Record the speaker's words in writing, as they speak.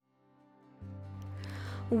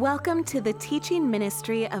Welcome to the teaching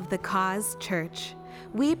ministry of the Cause Church.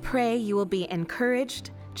 We pray you will be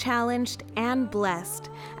encouraged, challenged, and blessed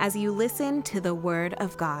as you listen to the Word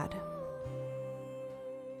of God.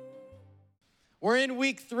 We're in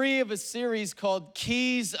week 3 of a series called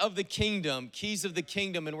Keys of the Kingdom,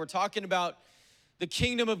 and we're talking about the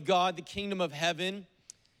kingdom of God, the kingdom of heaven.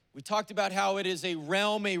 We talked about how it is a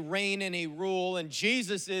realm, a reign, and a rule, and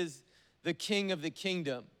Jesus is the king of the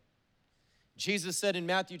kingdom. Jesus said in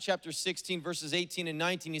Matthew chapter 16, verses 18 and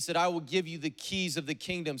 19, he said, I will give you the keys of the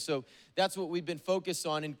kingdom. So that's what we've been focused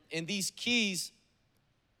on. And these keys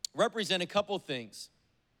represent a couple things.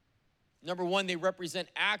 Number one, they represent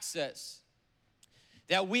access.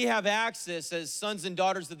 That we have access as sons and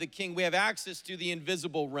daughters of the King. We have access to the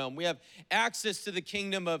invisible realm. We have access to the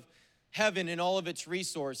kingdom of heaven and all of its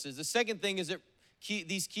resources. The second thing is that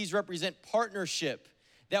these keys represent partnership,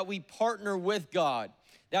 that we partner with God.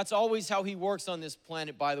 That's always how he works on this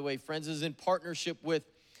planet, by the way, friends, is in partnership with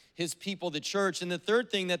his people, the church. And the third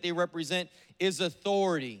thing that they represent is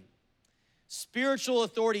authority. Spiritual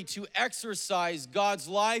authority to exercise God's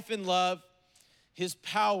life and love, his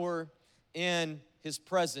power, and his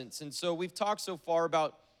presence. And so we've talked so far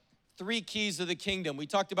about 3 keys of the kingdom. We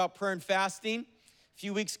talked about prayer and fasting a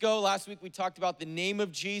few weeks ago. Last week we talked about the name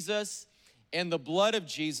of Jesus and the blood of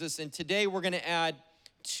Jesus. And today we're going to add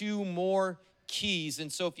 2 more keys. And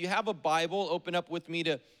so if you have a Bible, open up with me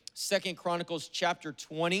to 2 Chronicles chapter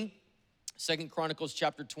 20. 2 Chronicles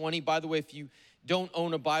chapter 20. By the way, if you don't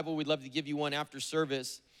own a Bible, we'd love to give you one after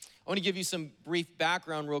service. I want to give you some brief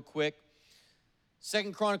background real quick.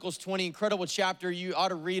 2 Chronicles 20, incredible chapter. You ought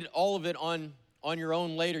to read all of it on your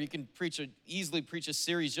own later. You can easily preach a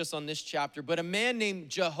series just on this chapter. But a man named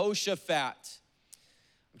Jehoshaphat.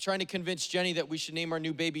 I'm trying to convince Jenny that we should name our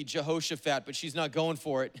new baby Jehoshaphat, but she's not going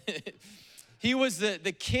for it. He was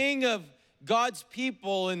the king of God's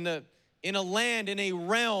people in a land, in a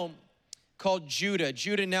realm called Judah.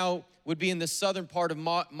 Judah now would be in the southern part of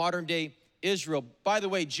modern day Israel. By the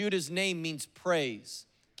way, Judah's name means praise.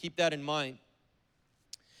 Keep that in mind.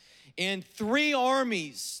 And 3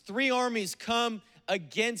 armies come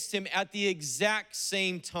against him at the exact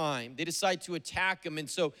same time. They decide to attack him. And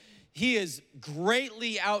so he is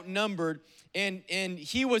greatly outnumbered. And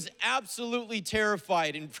he was absolutely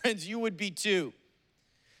terrified. And friends, you would be too.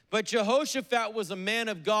 But Jehoshaphat was a man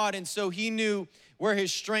of God, and so he knew where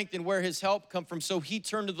his strength and where his help come from. So he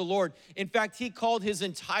turned to the Lord. In fact, he called his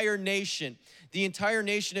entire nation, the entire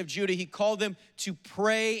nation of Judah, he called them to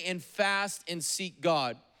pray and fast and seek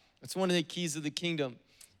God. That's one of the keys of the kingdom.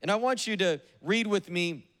 And I want you to read with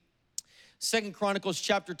me 2 Chronicles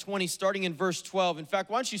chapter 20, starting in verse 12. In fact,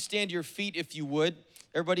 why don't you stand to your feet if you would.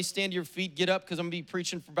 Everybody stand to your feet, get up, because I'm going to be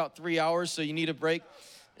preaching for about 3 hours, so you need a break.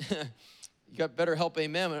 You got better help,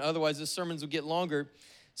 amen. Otherwise, the sermons will get longer.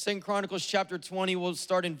 2 Chronicles chapter 20, we'll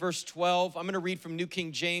start in verse 12. I'm going to read from New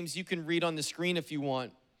King James. You can read on the screen if you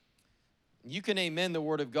want. You can amen the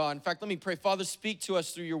word of God. In fact, let me pray. Father, speak to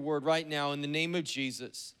us through your word right now in the name of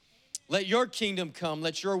Jesus. Let your kingdom come.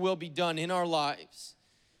 Let your will be done in our lives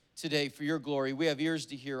today for your glory. We have ears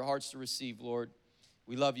to hear, hearts to receive, Lord.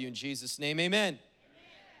 We love you in Jesus' name, amen.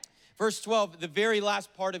 Verse 12, the very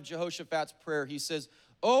last part of Jehoshaphat's prayer, he says,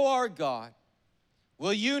 O our God,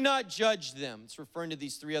 will you not judge them? It's referring to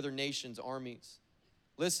these 3 other nations' armies.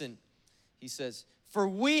 Listen, he says, for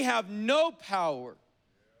we have no power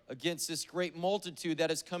against this great multitude that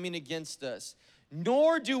is coming against us,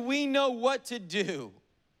 nor do we know what to do,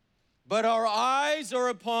 but our eyes are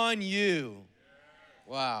upon you.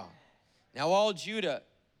 Wow. Now all Judah,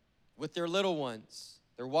 with their little ones,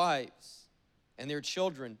 their wives, and their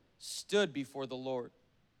children, stood before the Lord.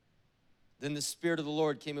 Then the Spirit of the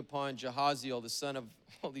Lord came upon Jehaziel, the son of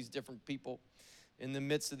all these different people, in the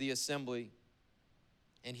midst of the assembly.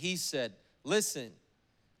 And he said, listen,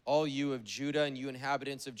 all you of Judah and you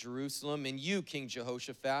inhabitants of Jerusalem, and you, King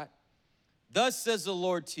Jehoshaphat, thus says the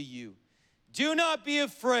Lord to you, do not be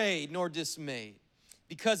afraid nor dismayed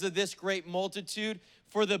because of this great multitude,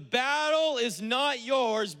 for the battle is not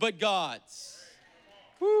yours, but God's.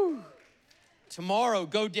 Whew. Tomorrow,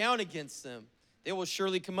 go down against them. They will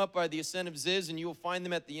surely come up by the ascent of Ziz, and you will find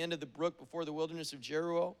them at the end of the brook before the wilderness of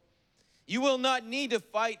Jeruel. You will not need to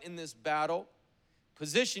fight in this battle.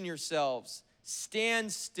 Position yourselves,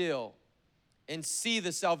 stand still, and see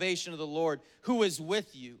the salvation of the Lord, who is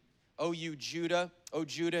with you, O Judah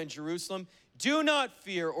and Jerusalem. Do not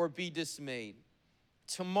fear or be dismayed.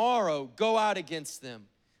 Tomorrow, go out against them,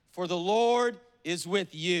 for the Lord is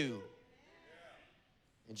with you.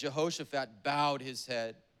 And Jehoshaphat bowed his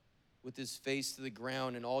head with his face to the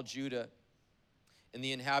ground, and all Judah and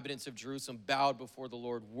the inhabitants of Jerusalem bowed before the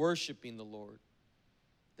Lord, worshiping the Lord.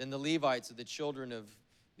 Then the Levites, the children of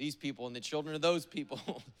these people and the children of those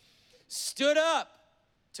people, stood up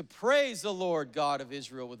to praise the Lord God of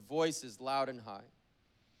Israel with voices loud and high.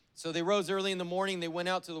 So they rose early in the morning, they went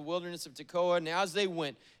out to the wilderness of Tekoa, and as they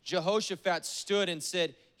went, Jehoshaphat stood and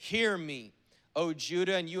said, "Hear me, O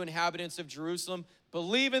Judah, and you inhabitants of Jerusalem.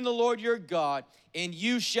 Believe in the Lord your God, and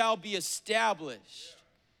you shall be established.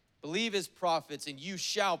 Believe his prophets, and you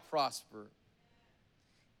shall prosper."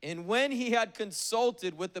 And when he had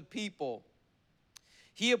consulted with the people,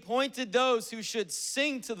 he appointed those who should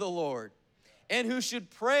sing to the Lord and who should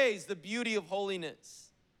praise the beauty of holiness,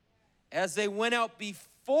 as they went out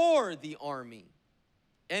before the army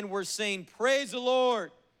and were saying, "Praise the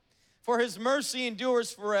Lord, for his mercy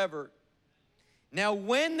endures forever." Now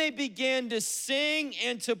when they began to sing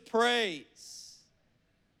and to praise,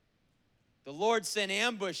 the Lord sent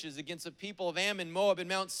ambushes against the people of Ammon, Moab, and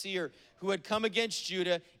Mount Seir, who had come against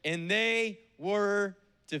Judah, and they were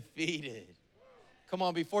defeated. Come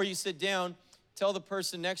on, before you sit down, tell the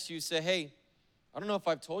person next to you, say, "Hey, I don't know if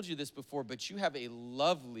I've told you this before, but you have a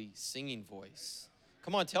lovely singing voice."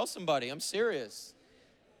 Come on, tell somebody, I'm serious.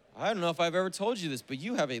 I don't know if I've ever told you this, but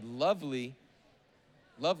you have a lovely,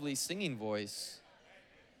 lovely singing voice.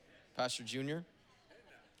 Pastor Junior.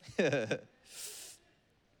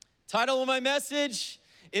 Title of my message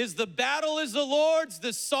is "The Battle is the Lord's,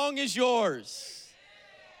 the Song is Yours."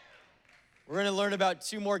 We're gonna learn about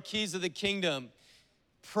two more keys of the kingdom: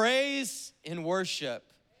 praise and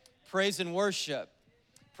worship. Praise and worship.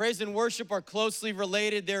 Praise and worship are closely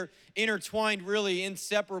related. They're intertwined, really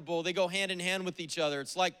inseparable. They go hand in hand with each other.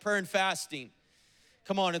 It's like prayer and fasting.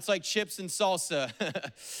 Come on, it's like chips and salsa.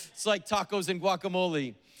 It's like tacos and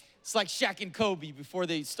guacamole. It's like Shaq and Kobe before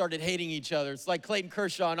they started hating each other. It's like Clayton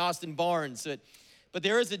Kershaw and Austin Barnes. But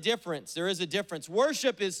there is a difference. There is a difference.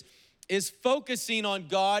 Worship is focusing on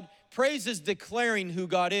God. Praise is declaring who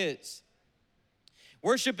God is.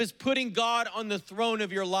 Worship is putting God on the throne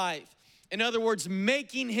of your life. In other words,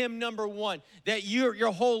 making him number one, that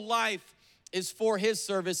your whole life is for his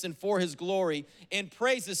service and for his glory. And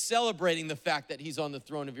praise is celebrating the fact that he's on the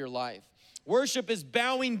throne of your life. Worship is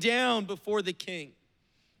bowing down before the king.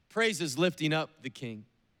 Praise is lifting up the king.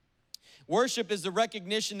 Worship is the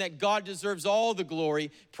recognition that God deserves all the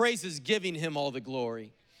glory. Praise is giving him all the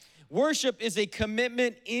glory. Worship is a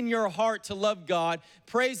commitment in your heart to love God.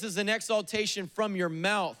 Praise is an exaltation from your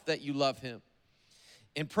mouth that you love him.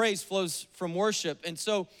 And praise flows from worship. And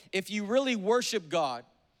so if you really worship God,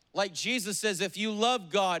 like Jesus says, if you love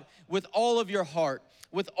God with all of your heart,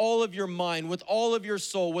 with all of your mind, with all of your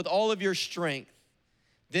soul, with all of your strength,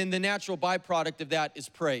 then the natural byproduct of that is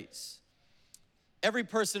praise. Every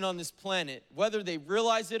person on this planet, whether they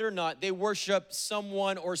realize it or not, they worship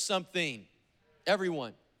someone or something.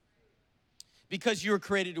 Everyone. Because you were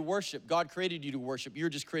created to worship. God created you to worship. You're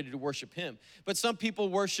just created to worship him. But some people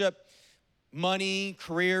worship money,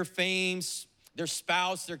 career, fame, their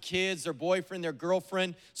spouse, their kids, their boyfriend, their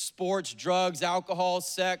girlfriend, sports, drugs, alcohol,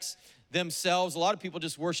 sex, themselves. A lot of people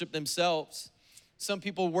just worship themselves. Some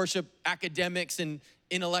people worship academics and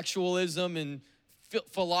intellectualism and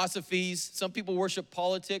philosophies. Some people worship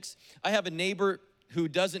politics. I have a neighbor who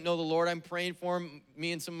doesn't know the Lord. I'm praying for him.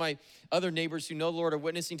 Me and some of my other neighbors who know the Lord are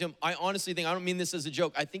witnessing to him. I honestly think, I don't mean this as a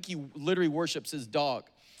joke, I think he literally worships his dog.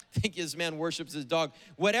 I think this man worships his dog.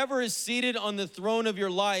 Whatever is seated on the throne of your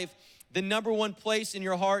life, the number one place in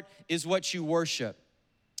your heart is what you worship.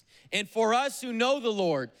 And for us who know the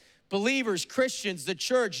Lord, believers, Christians, the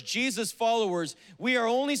church, Jesus followers, we are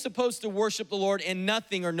only supposed to worship the Lord and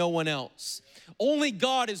nothing or no one else. Only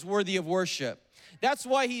God is worthy of worship. That's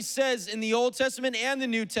why he says in the Old Testament and the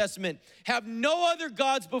New Testament, "Have no other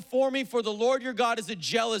gods before me, for the Lord your God is a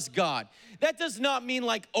jealous God." That does not mean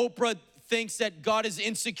like Oprah thinks that God is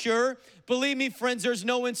insecure. Believe me, friends, there's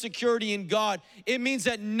no insecurity in God. It means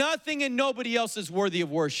that nothing and nobody else is worthy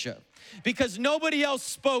of worship. Because nobody else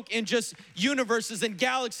spoke in just universes and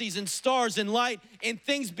galaxies and stars and light and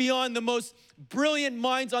things beyond the most brilliant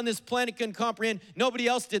minds on this planet can comprehend. Nobody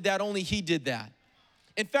else did that, only he did that.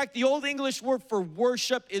 In fact, the Old English word for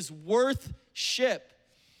worship is worthship.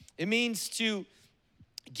 It means to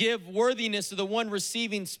give worthiness to the one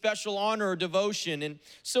receiving special honor or devotion. And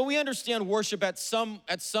so we understand worship at some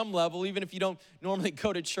level, even if you don't normally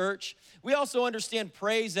go to church. We also understand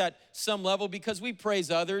praise at some level because we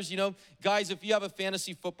praise others. You know, guys, if you have a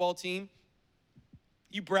fantasy football team,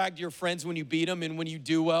 you brag to your friends when you beat them and when you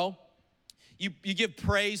do well. You give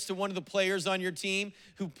praise to one of the players on your team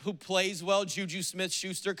who plays well, Juju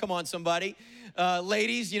Smith-Schuster. Come on, somebody.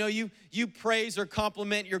 Ladies, you know, you praise or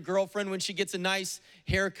compliment your girlfriend when she gets a nice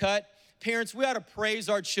haircut. parents, we ought to praise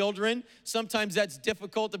our children. Sometimes that's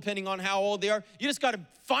difficult depending on how old they are. You just got to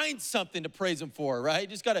find something to praise them for, right? You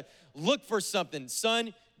just got to look for something.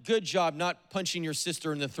 Son, good job not punching your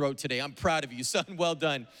sister in the throat today. I'm proud of you, son. Well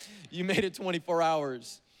done. You made it 24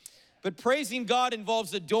 hours. But praising God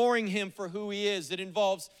involves adoring him for who he is. It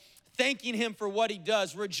involves thanking him for what he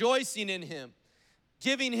does, rejoicing in him,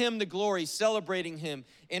 giving him the glory, celebrating him.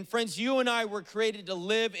 And friends, you and I were created to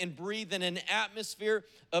live and breathe in an atmosphere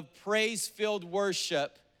of praise-filled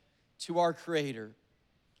worship to our Creator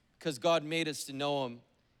because God made us to know him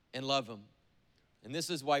and love him. And this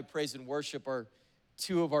is why praise and worship are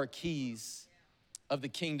two of our keys of the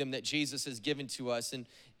kingdom that Jesus has given to us. And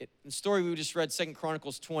the story we just read, 2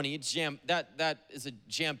 Chronicles 20, that is a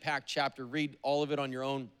jam-packed chapter. Read all of it on your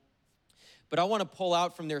own. But I want to pull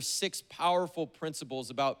out from there 6 powerful principles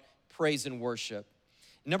about praise and worship.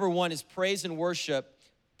 Number 1 is praise and worship,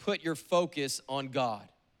 put your focus on God.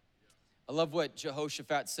 I love what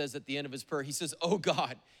Jehoshaphat says at the end of his prayer. He says, oh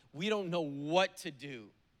God, we don't know what to do,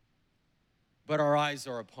 but our eyes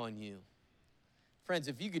are upon you. Friends,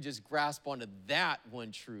 if you could just grasp onto that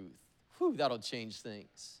one truth, that'll change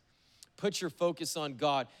things. Put your focus on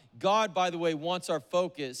God. God, by the way, wants our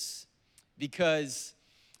focus because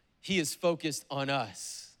he is focused on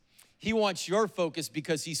us. He wants your focus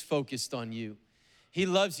because he's focused on you. He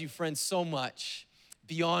loves you, friends, so much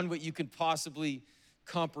beyond what you can possibly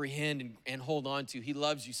comprehend and hold on to. He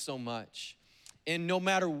loves you so much. And no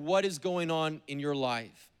matter what is going on in your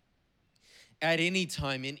life, at any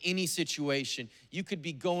time, in any situation, you could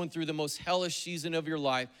be going through the most hellish season of your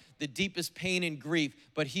life, the deepest pain and grief,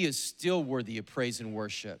 but he is still worthy of praise and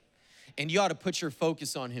worship. And you ought to put your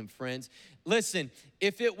focus on him, friends. Listen,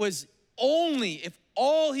 if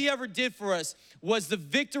all he ever did for us was the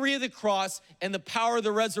victory of the cross and the power of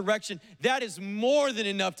the resurrection, that is more than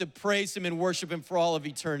enough to praise him and worship him for all of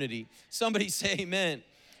eternity. Somebody say amen.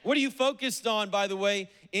 What are you focused on, by the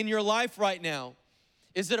way, in your life right now?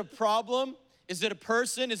 Is it a problem? Is it a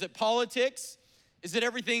person? Is it politics? Is it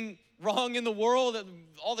everything wrong in the world,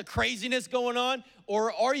 all the craziness going on?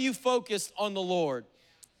 Or are you focused on the Lord?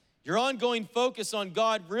 Your ongoing focus on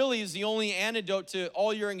God really is the only antidote to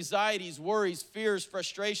all your anxieties, worries, fears,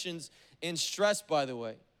 frustrations, and stress, by the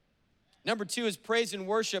way. Number 2 is praise and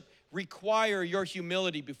worship require your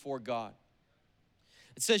humility before God.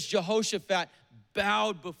 It says Jehoshaphat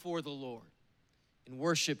bowed before the Lord and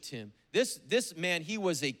worshiped him. This man, he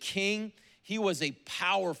was a king. He was a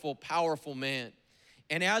powerful, powerful man.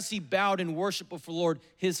 And as he bowed and worshiped before the Lord,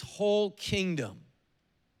 his whole kingdom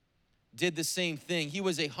did the same thing. He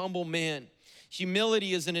was a humble man.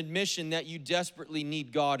 Humility is an admission that you desperately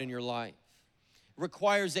need God in your life. It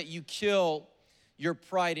requires that you kill your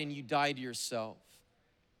pride and you die to yourself.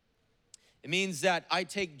 It means that I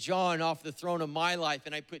take John off the throne of my life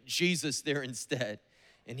and I put Jesus there instead.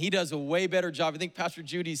 And he does a way better job. I think Pastor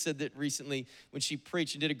Judy said that recently when she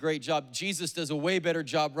preached and did a great job. Jesus does a way better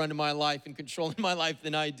job running my life and controlling my life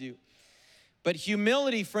than I do. But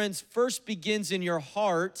humility, friends, first begins in your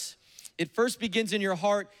heart. It first begins in your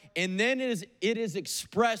heart, and then it is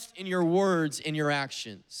expressed in your words and your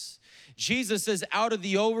actions. Jesus says, out of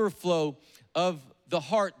the overflow of the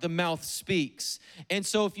heart, the mouth speaks. And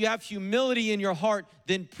so if you have humility in your heart,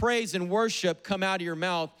 then praise and worship come out of your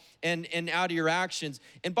mouth and out of your actions.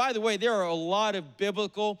 And by the way, there are a lot of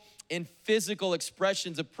biblical and physical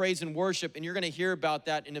expressions of praise and worship, and you're gonna hear about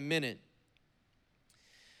that in a minute.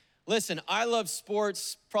 Listen, I love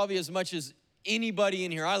sports probably as much as anybody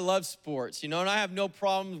in here. I love sports, and I have no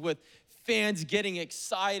problems with fans getting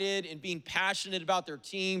excited and being passionate about their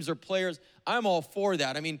teams or players. I'm all for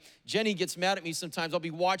that. I mean, Jenny gets mad at me sometimes. I'll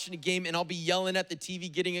be watching a game and I'll be yelling at the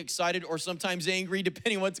TV, getting excited, or sometimes angry,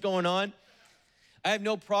 depending on what's going on. I have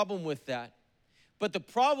no problem with that. But the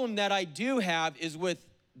problem that I do have is with,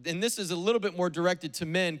 and this is a little bit more directed to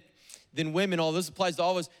men than women, all this applies to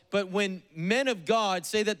all of us, but when men of God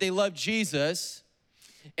say that they love Jesus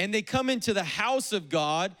and they come into the house of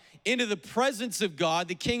God, into the presence of God,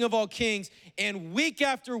 the King of all kings, and week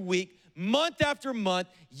after week, month after month,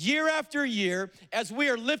 year after year, as we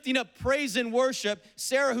are lifting up praise and worship,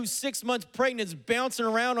 Sarah, who's 6 months pregnant, is bouncing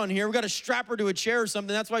around on here. We got to strap her to a chair or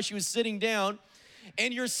something. That's why she was sitting down.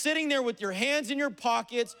 And you're sitting there with your hands in your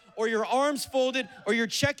pockets or your arms folded, or you're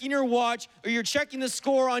checking your watch, or you're checking the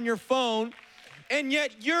score on your phone. And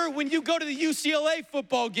yet when you go to the UCLA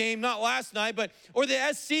football game, not last night, or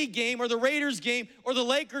the SC game, or the Raiders game, or the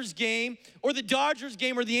Lakers game, or the Dodgers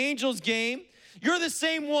game, or the Angels game, you're the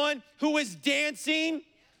same one who is dancing,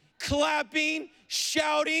 clapping,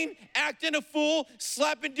 shouting, acting a fool,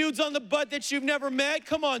 slapping dudes on the butt that you've never met.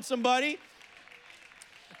 Come on, somebody.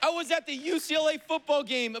 I was at the UCLA football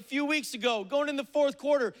game a few weeks ago, going in the fourth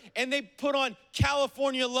quarter, and they put on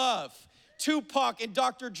California Love, Tupac and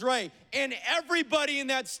Dr. Dre, and everybody in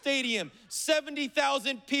that stadium,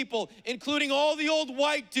 70,000 people, including all the old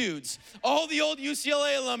white dudes, all the old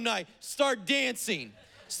UCLA alumni, start dancing.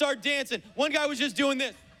 One guy was just doing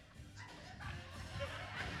this.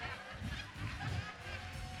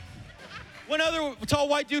 One other tall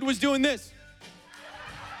white dude was doing this.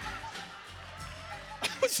 I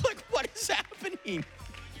was like, what is happening?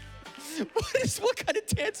 What kind of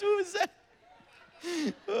dance move is that?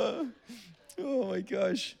 Oh my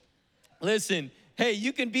gosh. Listen, hey,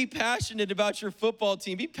 you can be passionate about your football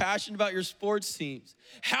team. Be passionate about your sports teams.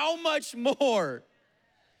 How much more,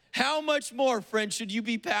 friend, should you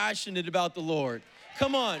be passionate about the Lord?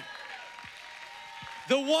 Come on.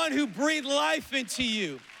 The one who breathed life into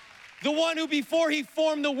you. The one who before he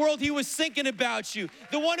formed the world, he was thinking about you.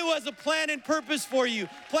 The one who has a plan and purpose for you.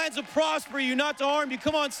 Plans to prosper you, not to harm you.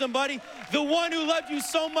 Come on, somebody. The one who loved you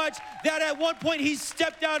so much that at one point he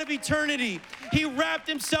stepped out of eternity. He wrapped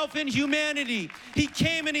himself in humanity. He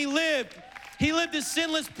came and he lived. He lived a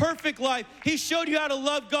sinless, perfect life. He showed you how to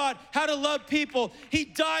love God, how to love people. He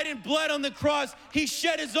died and bled on the cross. He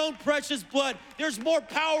shed his own precious blood. There's more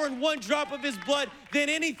power in one drop of his blood than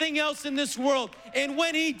anything else in this world. And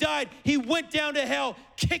when he died, he went down to hell,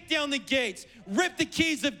 kicked down the gates, ripped the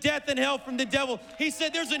keys of death and hell from the devil. He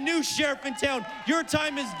said, there's a new sheriff in town. Your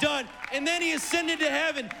time is done. And then he ascended to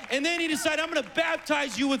heaven. And then he decided, I'm going to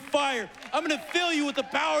baptize you with fire. I'm going to fill you with the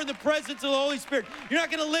power and the presence of the Holy Spirit. You're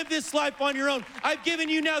not going to live this life on your own. I've given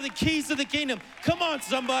you now the keys to the kingdom. Come on,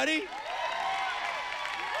 somebody.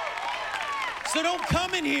 So don't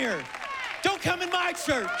come in here. Don't come in my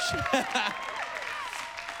church.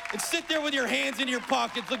 And sit there with your hands in your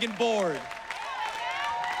pockets looking bored.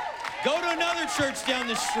 Go to another church down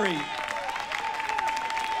the street.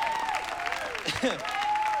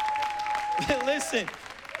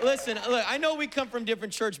 Listen, look, I know we come from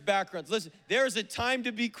different church backgrounds. Listen, there's a time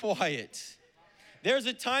to be quiet. There's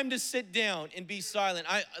a time to sit down and be silent.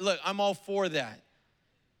 I'm all for that.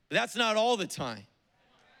 But that's not all the time.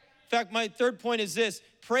 In fact, my third point is this.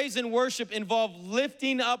 Praise and worship involve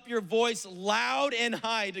lifting up your voice loud and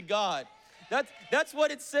high to God. That's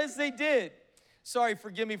what it says they did. Sorry,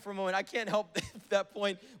 forgive me for a moment. I can't help that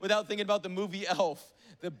point without thinking about the movie Elf.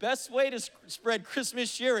 The best way to spread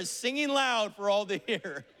Christmas cheer is singing loud for all to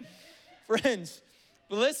hear. Friends,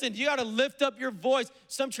 but listen, you got to lift up your voice.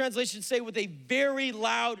 Some translations say with a very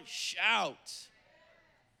loud shout.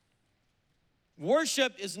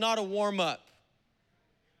 Worship is not a warm-up.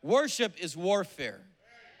 Worship is warfare.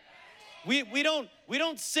 We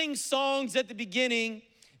don't sing songs at the beginning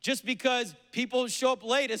just because people show up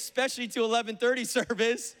late, especially to 11:30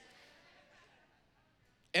 service.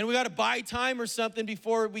 And we got to buy time or something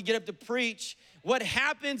before we get up to preach. What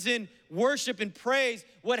happens in worship and praise,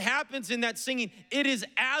 what happens in that singing, it is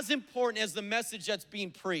as important as the message that's being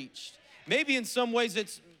preached. Maybe in some ways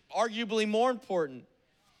it's arguably more important.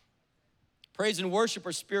 Praise and worship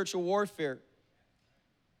are spiritual warfare.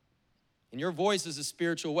 And your voice is a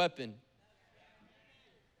spiritual weapon.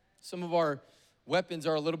 Some of our weapons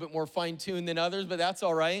are a little bit more fine-tuned than others, but that's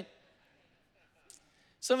all right.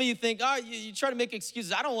 Some of you think, you try to make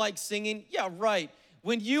excuses. I don't like singing. Yeah, right.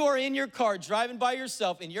 When you are in your car driving by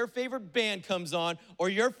yourself and your favorite band comes on or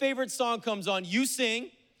your favorite song comes on, you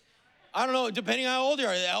sing. I don't know, depending on how old you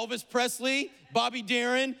are. Elvis Presley, Bobby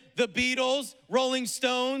Darin, the Beatles, Rolling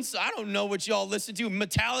Stones. I don't know what y'all listen to.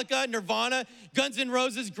 Metallica, Nirvana, Guns N'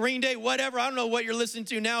 Roses, Green Day, whatever. I don't know what you're listening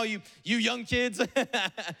to now, you young kids.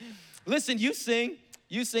 Listen, you sing.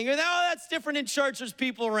 You sing. Oh, that's different in church. There's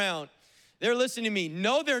people around. They're listening to me.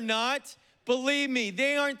 No, they're not. Believe me,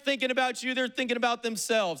 they aren't thinking about you. They're thinking about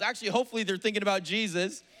themselves. Actually, hopefully they're thinking about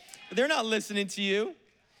Jesus. But they're not listening to you.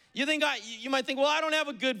 You might think, well, I don't have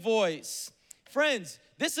a good voice. Friends,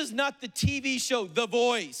 this is not the TV show, The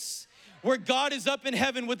Voice, where God is up in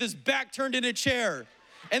heaven with his back turned in a chair.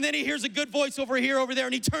 And then he hears a good voice over here, over there,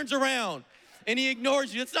 and he turns around and he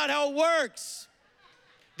ignores you. That's not how it works.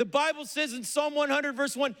 The Bible says in Psalm 100,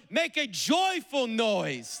 verse 1, make a joyful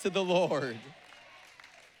noise to the Lord.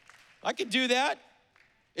 I could do that.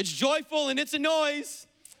 It's joyful and it's a noise.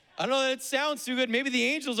 I don't know that it sounds too good. Maybe the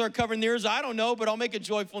angels are covering theirs. I don't know, but I'll make a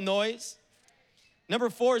joyful noise. Number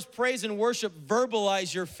 4 is praise and worship.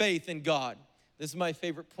 Verbalize your faith in God. This is my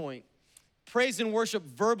favorite point. Praise and worship.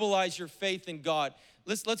 Verbalize your faith in God.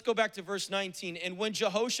 Let's go back to verse 19. And when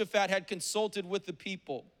Jehoshaphat had consulted with the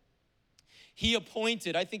people, he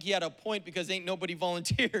appointed, I think he had a point because ain't nobody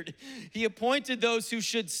volunteered. He appointed those who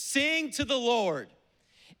should sing to the Lord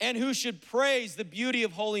and who should praise the beauty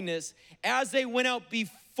of holiness as they went out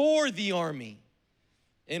before for the army.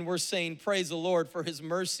 And we're saying, praise the Lord, for his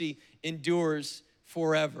mercy endures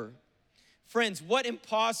forever. Friends, what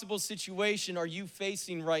impossible situation are you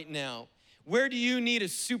facing right now? Where do you need a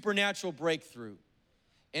supernatural breakthrough?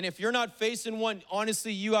 And if you're not facing one,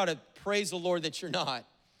 honestly, you ought to praise the Lord that you're not.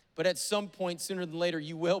 But at some point, sooner than later,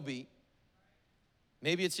 you will be.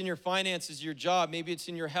 Maybe it's in your finances, your job. Maybe it's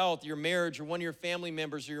in your health, your marriage, or one of your family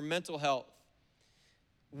members, or your mental health.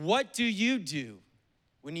 What do you do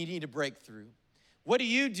when you need a breakthrough? What do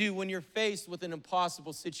you do when you're faced with an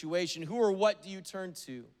impossible situation? Who or what do you turn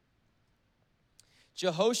to?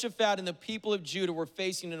 Jehoshaphat and the people of Judah were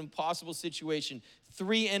facing an impossible situation.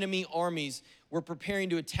 3 enemy armies were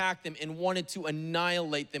preparing to attack them and wanted to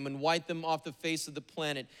annihilate them and wipe them off the face of the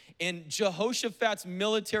planet. And Jehoshaphat's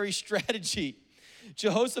military strategy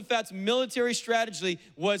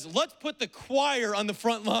was, let's put the choir on the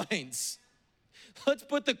front lines. Let's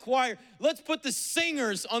put the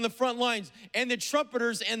singers on the front lines, and the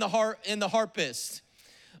trumpeters and the harpists.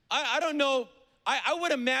 I don't know. I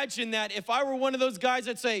would imagine that if I were one of those guys,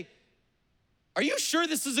 I'd say, are you sure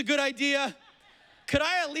this is a good idea? Could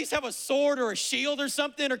I at least have a sword or a shield or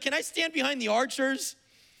something? Or can I stand behind the archers?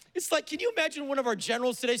 It's like, can you imagine one of our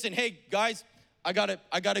generals today saying, hey, guys, I got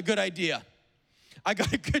a good idea. I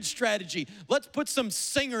got a good strategy. Let's put some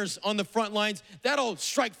singers on the front lines. That'll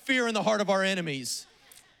strike fear in the heart of our enemies.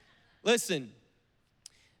 Listen,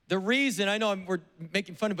 the reason, I know we're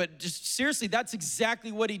making fun of it, but just seriously, that's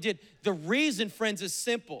exactly what he did. The reason, friends, is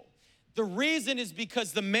simple. The reason is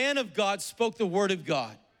because the man of God spoke the word of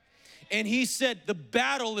God. And he said, the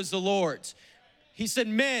battle is the Lord's. He said,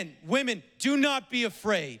 men, women, do not be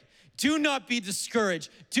afraid. Do not be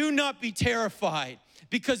discouraged. Do not be terrified.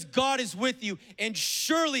 Because God is with you, and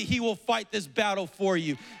surely he will fight this battle for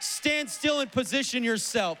you. Stand still and position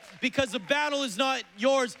yourself, because the battle is not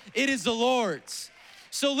yours, it is the Lord's.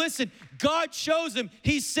 So listen, God chose him.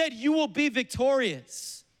 He said, you will be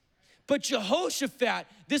victorious. But Jehoshaphat,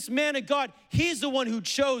 this man of God, he's the one who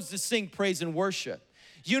chose to sing praise and worship.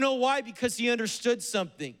 You know why? Because he understood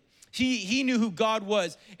something. He knew who God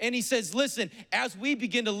was. And he says, listen, as we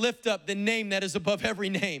begin to lift up the name that is above every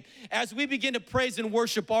name, as we begin to praise and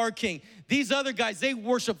worship our King, these other guys, they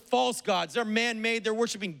worship false gods. They're man-made. They're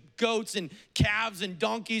worshiping goats and calves and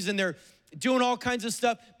donkeys, and they're doing all kinds of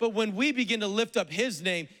stuff. But when we begin to lift up his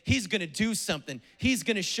name, he's gonna do something. He's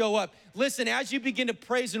gonna show up. Listen, as you begin to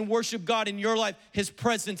praise and worship God in your life, his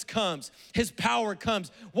presence comes, his power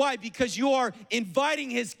comes. Why? Because you are inviting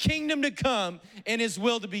his kingdom to come and his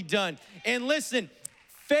will to be done. And listen,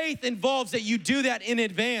 faith involves that you do that in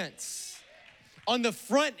advance, on the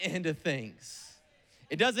front end of things.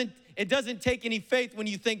 It doesn't take any faith when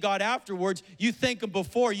you thank God afterwards. You thank him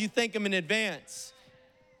before, you thank him in advance.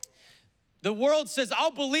 The world says, I'll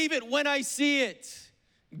believe it when I see it.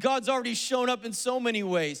 God's already shown up in so many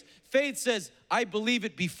ways. Faith says, I believe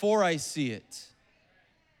it before I see it.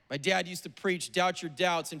 My dad used to preach, doubt your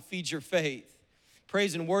doubts and feed your faith.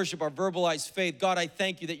 Praise and worship our verbalized faith. God, I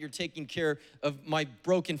thank you that you're taking care of my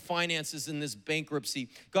broken finances in this bankruptcy.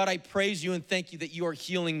 God, I praise you and thank you that you are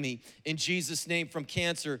healing me in Jesus' name from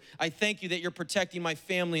cancer. I thank you that you're protecting my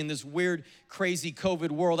family in this weird, crazy COVID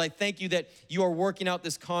world. I thank you that you are working out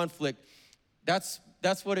this conflict.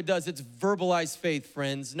 That's what it does. It's verbalized faith,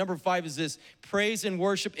 friends. Number 5 is this: praise and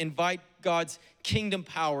worship invite God's kingdom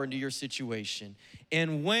power into your situation.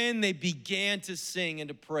 And when they began to sing and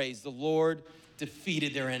to praise, the Lord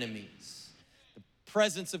defeated their enemies. The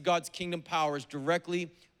presence of God's kingdom power is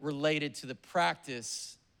directly related to the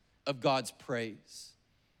practice of God's praise.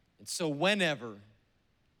 And so whenever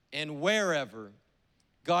and wherever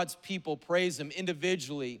God's people praise him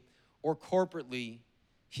individually or corporately,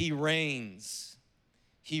 he reigns.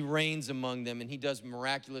 He reigns among them, and he does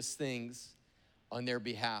miraculous things on their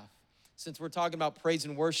behalf. Since we're talking about praise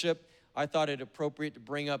and worship, I thought it appropriate to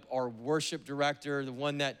bring up our worship director, the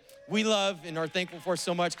one that we love and are thankful for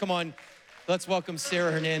so much. Come on, let's welcome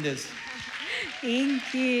Sarah Hernandez.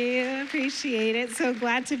 Thank you, appreciate it. So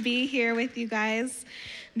glad to be here with you guys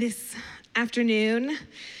this afternoon.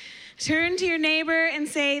 Turn to your neighbor and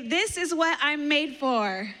say, this is what I'm made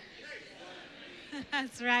for.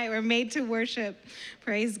 That's right, we're made to worship.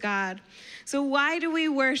 Praise God. So why do we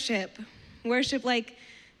worship? Worship, like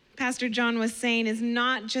Pastor John was saying, is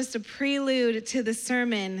not just a prelude to the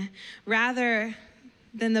sermon, rather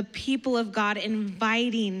than the people of God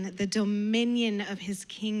inviting the dominion of his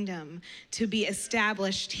kingdom to be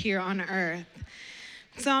established here on earth.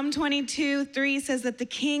 Psalm 22:3 says that the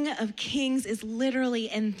King of Kings is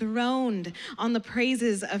literally enthroned on the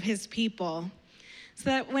praises of his people. So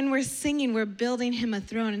that when we're singing, we're building him a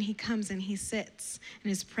throne, and he comes and he sits and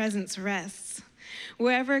his presence rests.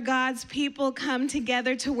 Wherever God's people come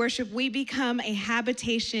together to worship, we become a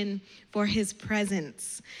habitation for his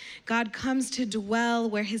presence. God comes to dwell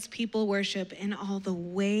where his people worship, and all the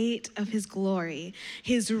weight of his glory,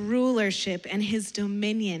 his rulership, and his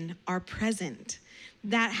dominion are present.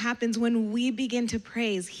 That happens when we begin to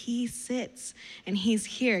praise. He sits and he's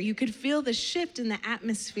here. You could feel the shift in the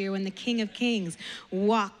atmosphere when the King of Kings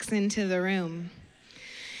walks into the room.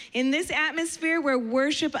 In this atmosphere where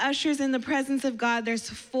worship ushers in the presence of God, there's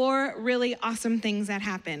 4 really awesome things that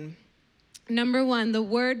happen. Number 1, the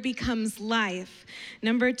word becomes life.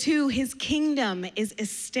 Number 2, his kingdom is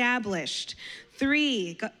established.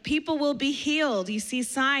 3, people will be healed. You see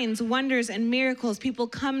signs, wonders, and miracles. People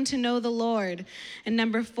come to know the Lord. And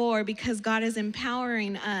number 4, because God is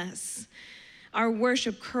empowering us, our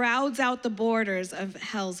worship crowds out the borders of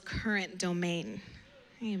hell's current domain.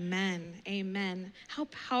 Amen. Amen. How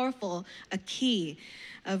powerful a key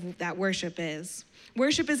of that worship is.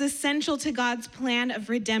 Worship is essential to God's plan of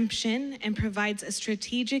redemption and provides a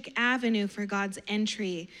strategic avenue for God's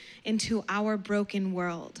entry into our broken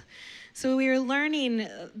world. So we are learning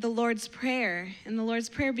the Lord's Prayer, and the Lord's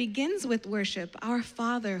Prayer begins with worship. Our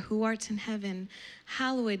Father, who art in heaven,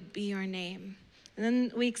 hallowed be your name. And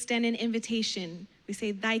then we extend an invitation. We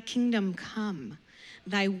say, thy kingdom come.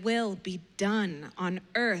 Thy will be done on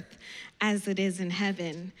earth as it is in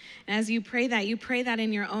heaven. And as you pray that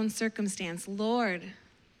in your own circumstance. Lord,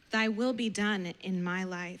 thy will be done in my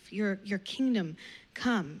life. Your kingdom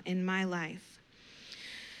come in my life.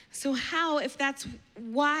 So how, if that's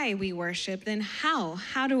why we worship, then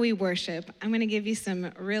how do we worship? I'm going to give you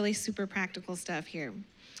some really super practical stuff here.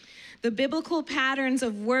 The biblical patterns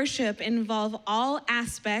of worship involve all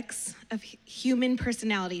aspects of human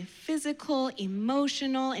personality: physical,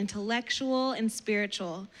 emotional, intellectual, and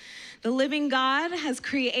spiritual. The living God has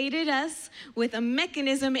created us with a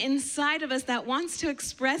mechanism inside of us that wants to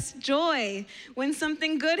express joy when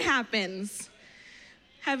something good happens.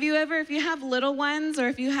 Have you ever, if you have little ones or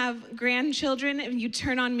if you have grandchildren and you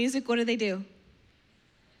turn on music, what do?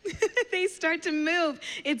 They start to move.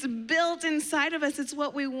 It's built inside of us. It's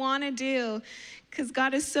what we want to do because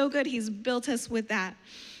God is so good. He's built us with that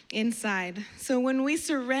inside. So when we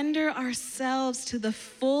surrender ourselves to the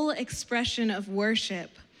full expression of worship,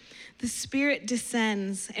 the Spirit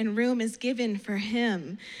descends and room is given for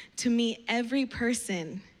him to meet every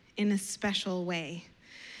person in a special way.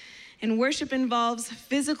 And worship involves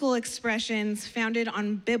physical expressions founded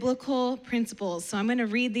on biblical principles. So I'm going to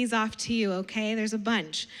read these off to you, okay? There's a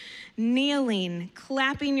bunch. Kneeling,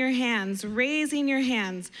 clapping your hands, raising your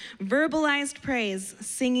hands, verbalized praise,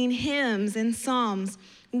 singing hymns and psalms,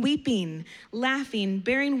 weeping, laughing,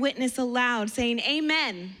 bearing witness aloud, saying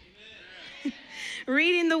amen.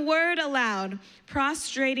 Reading the word aloud,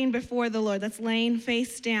 prostrating before the Lord, that's laying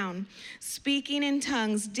face down, speaking in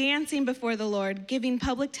tongues, dancing before the Lord, giving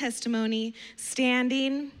public testimony,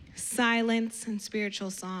 standing, silence, and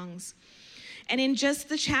spiritual songs. And in just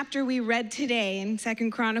the chapter we read today, in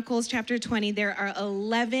 2 Chronicles chapter 20, there are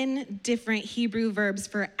 11 different Hebrew verbs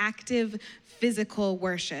for active physical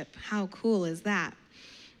worship. How cool is that?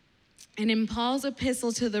 And in Paul's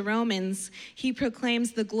epistle to the Romans, he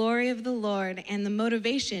proclaims the glory of the Lord and the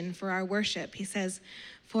motivation for our worship. He says,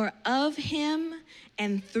 for of him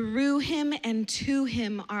and through him and to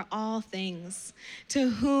him are all things, to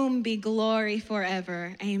whom be glory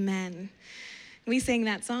forever. Amen. We sang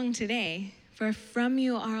that song today. For from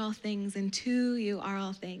you are all things, and to you are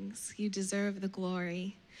all things. You deserve the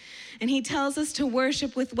glory. And he tells us to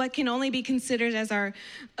worship with what can only be considered as our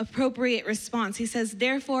appropriate response. He says,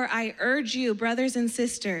 therefore, I urge you, brothers and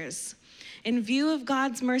sisters, in view of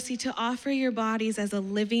God's mercy, to offer your bodies as a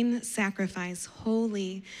living sacrifice,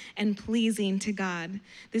 holy and pleasing to God.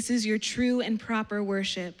 This is your true and proper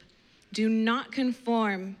worship. Do not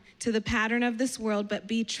conform to the pattern of this world, but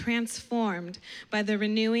be transformed by the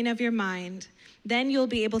renewing of your mind. Then you'll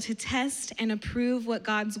be able to test and approve what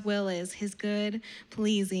God's will is, his good,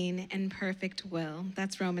 pleasing, and perfect will.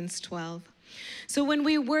 That's Romans 12. So when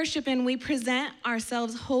we worship and we present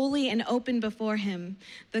ourselves holy and open before him,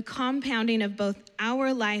 the compounding of both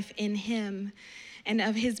our life in him and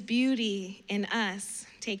of his beauty in us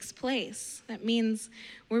takes place. That means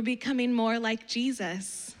we're becoming more like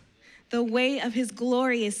Jesus. The weight of his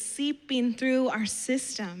glory is seeping through our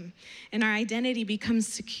system, and our identity becomes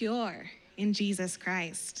secure in Jesus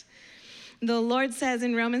Christ. The Lord says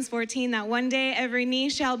in Romans 14 that one day every knee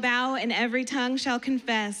shall bow and every tongue shall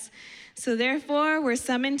confess. So therefore, we're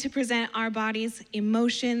summoned to present our bodies,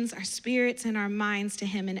 emotions, our spirits, and our minds to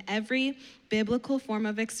him in every biblical form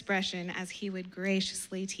of expression as he would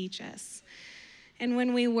graciously teach us. And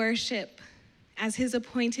when we worship as his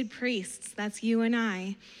appointed priests, that's you and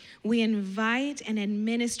I, we invite and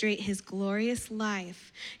administrate his glorious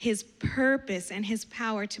life, his purpose, and his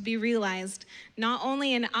power to be realized not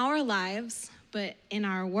only in our lives, but in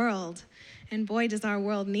our world. And boy, does our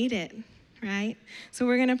world need it, right? So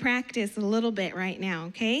we're gonna practice a little bit right now,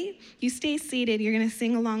 okay? You stay seated, you're gonna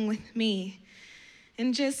sing along with me.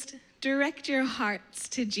 And just direct your hearts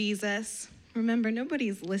to Jesus. Remember,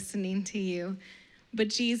 nobody's listening to you, but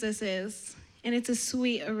Jesus is. And it's a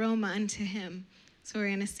sweet aroma unto him. So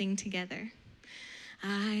we're gonna sing together.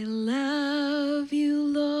 I love you,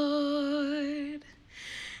 Lord,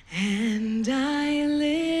 and I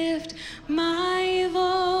lift my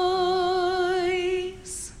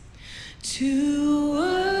voice to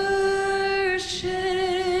worship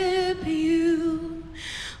you,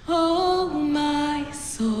 oh my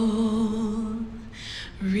soul,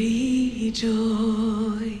 rejoice.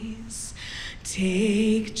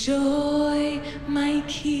 Take joy, my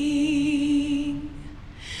King,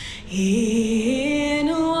 in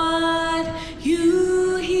what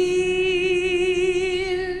you hear,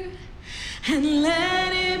 and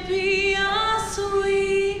let it be a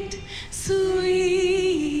sweet,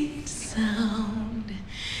 sweet sound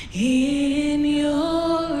in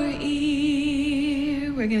your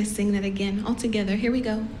ear. We're gonna sing that again all together. Here we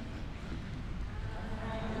go.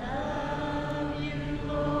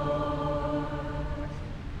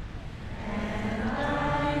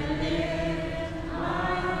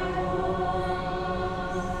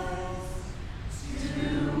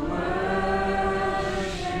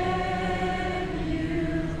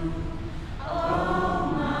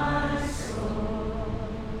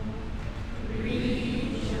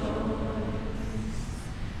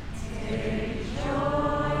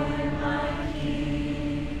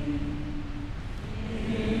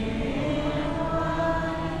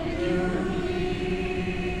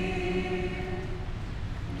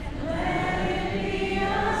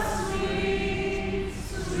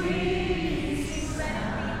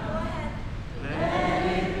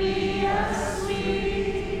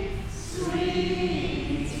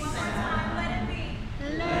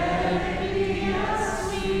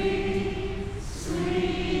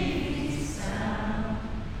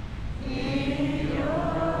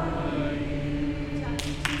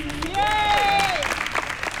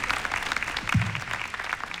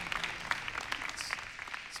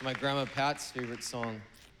 My grandma Pat's favorite song.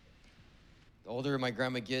 The older my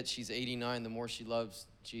grandma gets, she's 89, the more she loves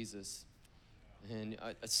Jesus. And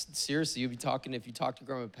seriously, if you talk to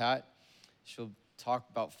Grandma Pat, she'll talk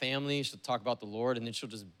about family, she'll talk about the Lord, and then she'll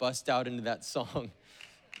just bust out into that song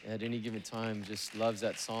at any given time. Just loves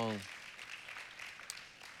that song.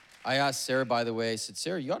 I asked Sarah, by the way, I said,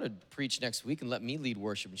 Sarah, you ought to preach next week and let me lead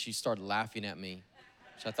worship. And she started laughing at me,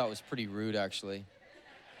 which I thought was pretty rude, actually.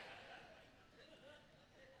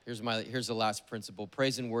 Here's the last principle.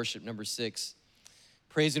 Praise and worship, number 6.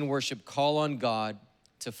 Praise and worship, call on God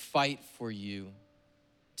to fight for you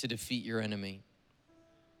to defeat your enemy.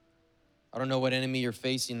 I don't know what enemy you're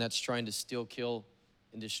facing that's trying to steal, kill,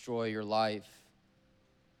 and destroy your life.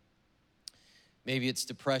 Maybe it's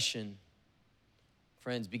depression.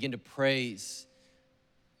 Friends, begin to praise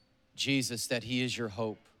Jesus that he is your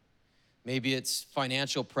hope. Maybe it's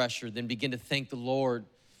financial pressure, then begin to thank the Lord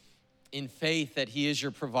in faith that he is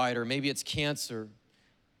your provider. Maybe it's cancer.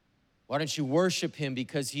 Why don't you worship him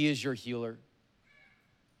because he is your healer?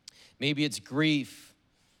 Maybe it's grief.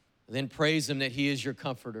 Then praise him that he is your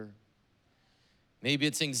comforter. Maybe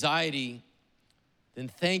it's anxiety. Then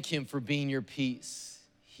thank him for being your peace.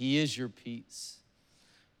 He is your peace.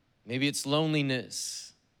 Maybe it's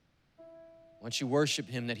loneliness. Why don't you worship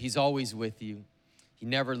him that he's always with you? He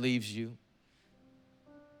never leaves you.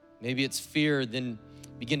 Maybe it's fear. Then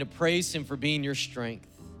begin to praise him for being your strength.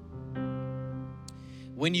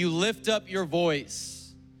 When you lift up your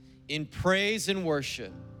voice in praise and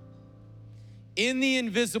worship, in the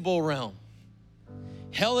invisible realm,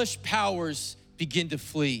 hellish powers begin to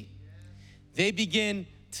flee. They begin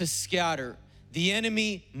to scatter. The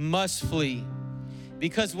enemy must flee.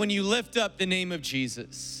 Because when you lift up the name of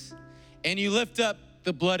Jesus and you lift up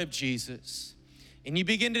the blood of Jesus and you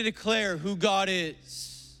begin to declare who God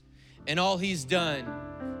is and all he's done,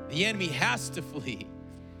 the enemy has to flee.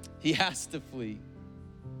 He has to flee.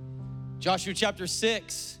 Joshua chapter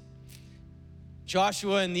 6,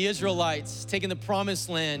 Joshua and the Israelites taking the promised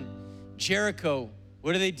land, Jericho.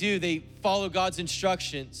 What do? They follow God's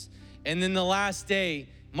instructions. And then the last day,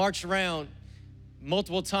 march around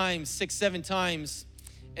multiple times, 6, 7 times.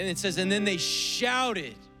 And it says, and then they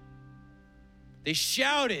shouted. They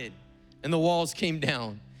shouted, and the walls came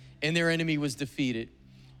down, and their enemy was defeated.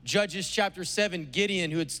 Judges chapter 7,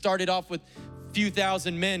 Gideon, who had started off with few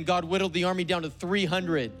thousand men. God whittled the army down to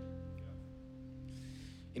 300.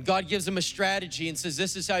 And God gives them a strategy and says,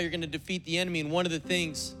 this is how you're going to defeat the enemy. And one of the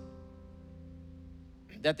things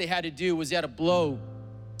that they had to do was they had to blow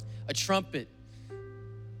a trumpet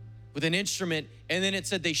with an instrument. And then it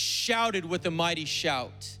said they shouted with a mighty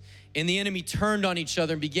shout. And the enemy turned on each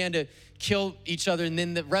other and began to kill each other. And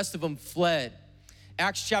then the rest of them fled.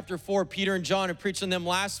 Acts chapter 4, Peter and John had preached on them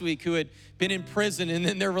last week who had been in prison, and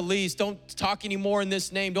then they're released. Don't talk anymore in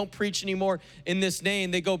this name. Don't preach anymore in this name.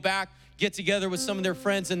 They go back, get together with some of their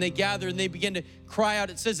friends, and they gather and they begin to cry out.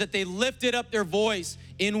 It says that they lifted up their voice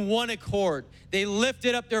in one accord. They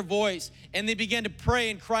lifted up their voice and they began to pray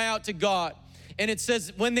and cry out to God. And it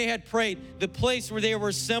says when they had prayed, the place where they were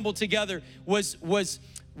assembled together was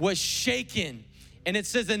shaken. And it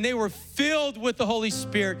says, and they were filled with the Holy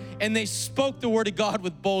Spirit and they spoke the word of God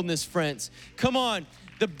with boldness, friends. Come on,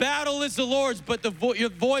 the battle is the Lord's, but your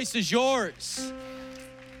voice is yours.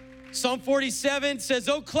 Psalm 47 says,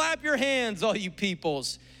 oh, clap your hands, all you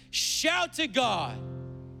peoples. Shout to God.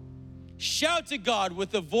 Shout to God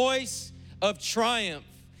with a voice of triumph.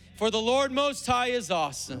 For the Lord Most High is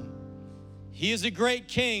awesome. He is a great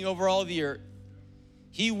king over all the earth.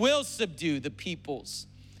 He will subdue the peoples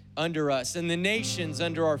under us and the nations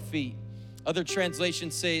under our feet. Other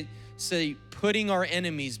translations say putting our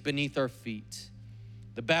enemies beneath our feet.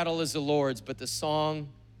 The battle is the Lord's, but the song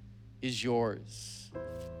is yours.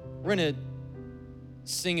 We're gonna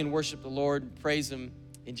sing and worship the Lord and praise him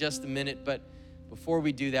in just a minute, but before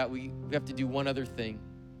we do that, we have to do one other thing,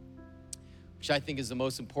 which I think is the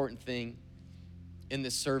most important thing in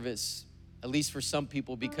this service, at least for some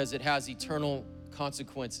people, because it has eternal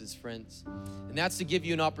consequences, friends. And that's to give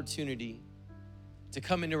you an opportunity to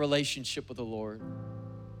come into relationship with the Lord.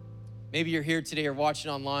 Maybe you're here today or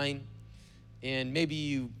watching online, and maybe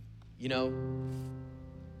you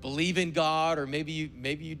believe in God, or maybe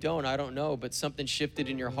you don't, I don't know, but something shifted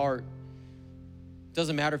in your heart. It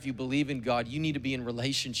doesn't matter if you believe in God, you need to be in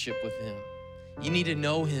relationship with him. You need to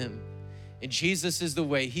know him. And Jesus is the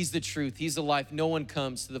way, he's the truth, he's the life. No one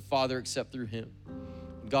comes to the Father except through him.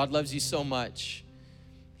 God loves you so much.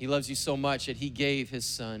 He loves you so much that he gave his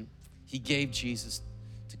son. He gave Jesus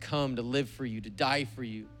to come, to live for you, to die for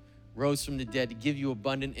you, rose from the dead, to give you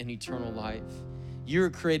abundant and eternal life. You were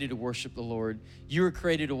created to worship the Lord. You were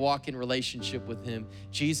created to walk in relationship with him.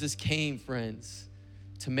 Jesus came, friends,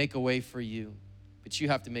 to make a way for you, but you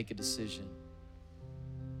have to make a decision.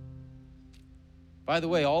 By the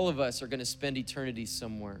way, all of us are going to spend eternity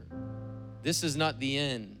somewhere. This is not the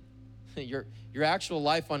end. Your actual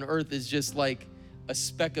life on earth is just like a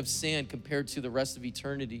speck of sand compared to the rest of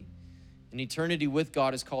eternity. And eternity with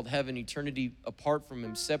God is called heaven. Eternity apart from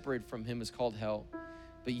him, separated from him, is called hell.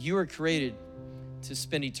 But you are created to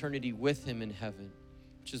spend eternity with him in heaven,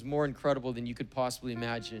 which is more incredible than you could possibly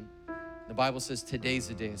imagine. The Bible says today's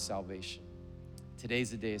the day of salvation.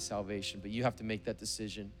 Today's the day of salvation, but you have to make that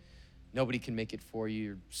decision. Nobody can make it for you.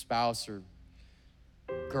 Your spouse or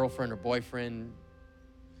girlfriend or boyfriend,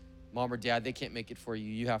 mom or dad, they can't make it for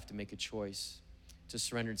you. You have to make a choice to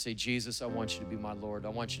surrender and say, Jesus, I want you to be my Lord. I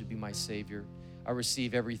want you to be my Savior. I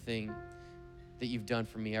receive everything that you've done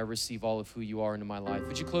for me. I receive all of who you are into my life.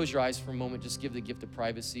 Would you close your eyes for a moment? Just give the gift of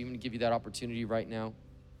privacy. I'm going to give you that opportunity right now.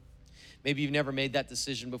 Maybe you've never made that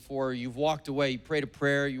decision before. You've walked away. You prayed a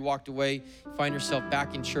prayer. You walked away. You find yourself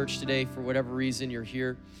back in church today for whatever reason. You're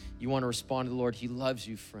here. You want to respond to the Lord. He loves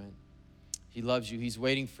you, friend. He loves you. He's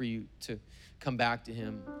waiting for you to come back to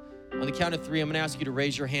him. On the count of 3, I'm going to ask you to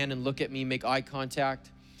raise your hand and look at me, make eye contact.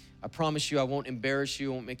 I promise you I won't embarrass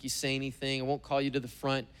you. I won't make you say anything. I won't call you to the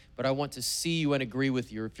front, but I want to see you and agree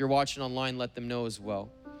with you. If you're watching online, let them know as well.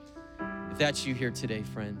 If that's you here today,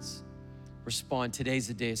 friends, respond. Today's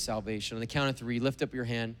the day of salvation. On the count of 3, lift up your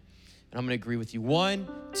hand, and I'm going to agree with you. 1,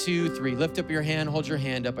 2, 3. Lift up your hand. Hold your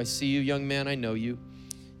hand up. I see you, young man. I know you.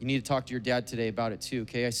 You need to talk to your dad today about it too,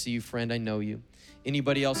 okay? I see you, friend. I know you.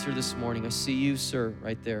 Anybody else here this morning? I see you, sir,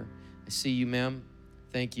 right there. I see you, ma'am.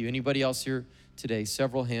 Thank you. Anybody else here today?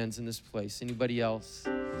 Several hands in this place. Anybody else?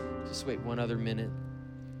 Just wait one other minute.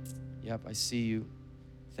 Yep, I see you.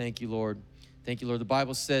 Thank you, Lord. Thank you, Lord. The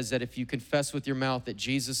Bible says that if you confess with your mouth that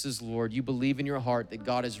Jesus is Lord, you believe in your heart that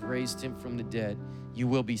God has raised him from the dead, you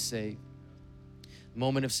will be saved.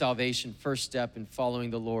 Moment of salvation, first step in following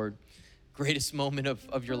the Lord. Greatest moment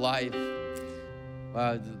of your life.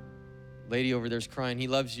 Wow, the lady over there's crying. He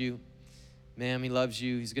loves you. Ma'am, he loves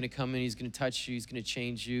you. He's going to come in. He's going to touch you. He's going to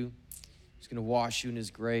change you. He's going to wash you in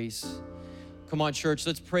his grace. Come on, church.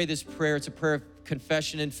 Let's pray this prayer. It's a prayer of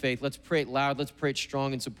confession and faith. Let's pray it loud. Let's pray it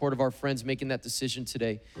strong in support of our friends making that decision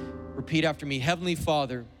today. Repeat after me. Heavenly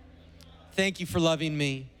Father, thank you for loving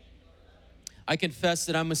me. I confess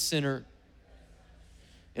that I'm a sinner.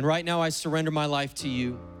 And right now I surrender my life to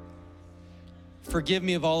you. Forgive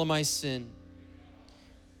me of all of my sin.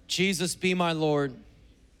 Jesus, be my Lord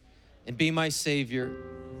and be my Savior.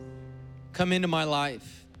 Come into my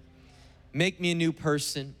life. Make me a new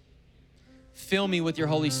person. Fill me with your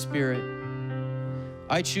Holy Spirit.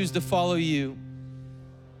 I choose to follow you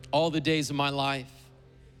all the days of my life.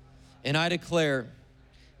 And I declare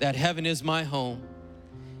that heaven is my home.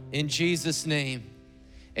 In Jesus' name,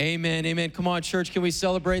 amen, amen. Come on, church, can we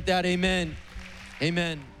celebrate that? Amen,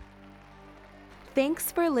 amen.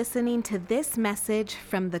 Thanks for listening to this message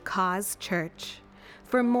from The Cause Church.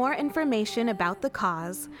 For more information about The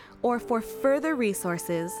Cause or for further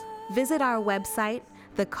resources, visit our website,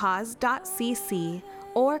 thecause.cc,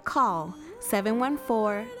 or call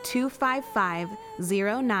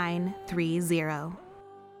 714-255-0930.